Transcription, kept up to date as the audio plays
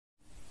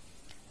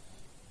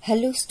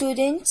Hello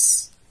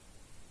students,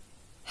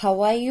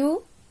 how are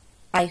you?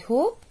 I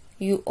hope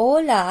you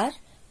all are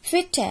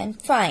fit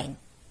and fine.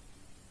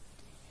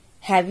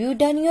 Have you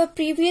done your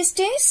previous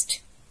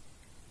test?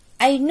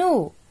 I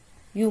know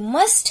you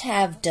must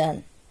have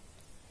done.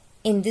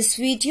 In this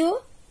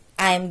video,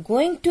 I am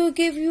going to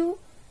give you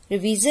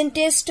revision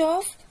test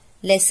of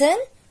lesson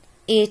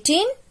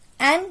 18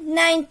 and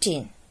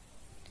 19.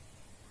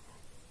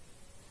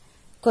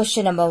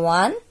 Question number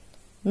 1.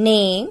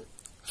 Name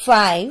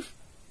 5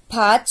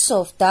 parts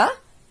of the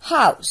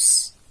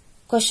house.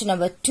 Question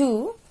number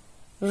 2.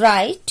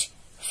 Write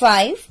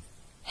 5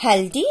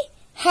 healthy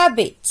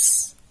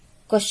habits.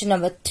 Question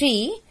number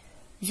 3.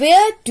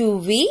 Where do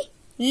we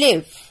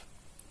live?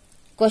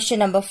 Question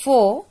number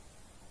 4.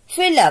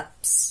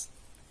 Fill-ups.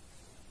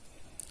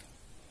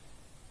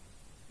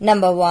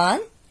 Number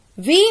 1.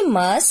 We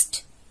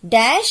must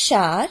dash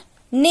our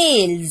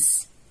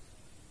nails.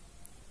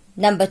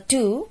 Number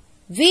 2.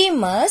 We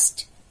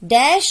must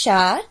dash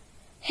our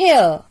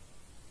hair.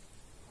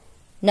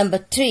 Number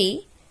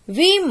 3.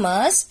 We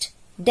must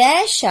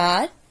dash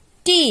our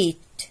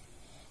teeth.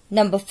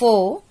 Number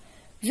 4.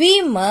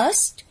 We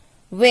must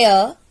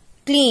wear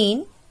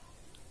clean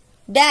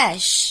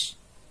dash.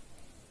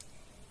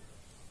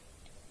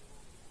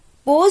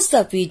 Pause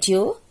the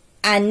video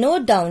and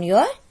note down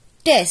your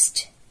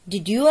test.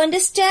 Did you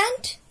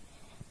understand?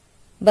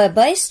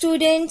 Bye-bye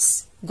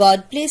students.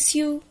 God bless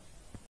you.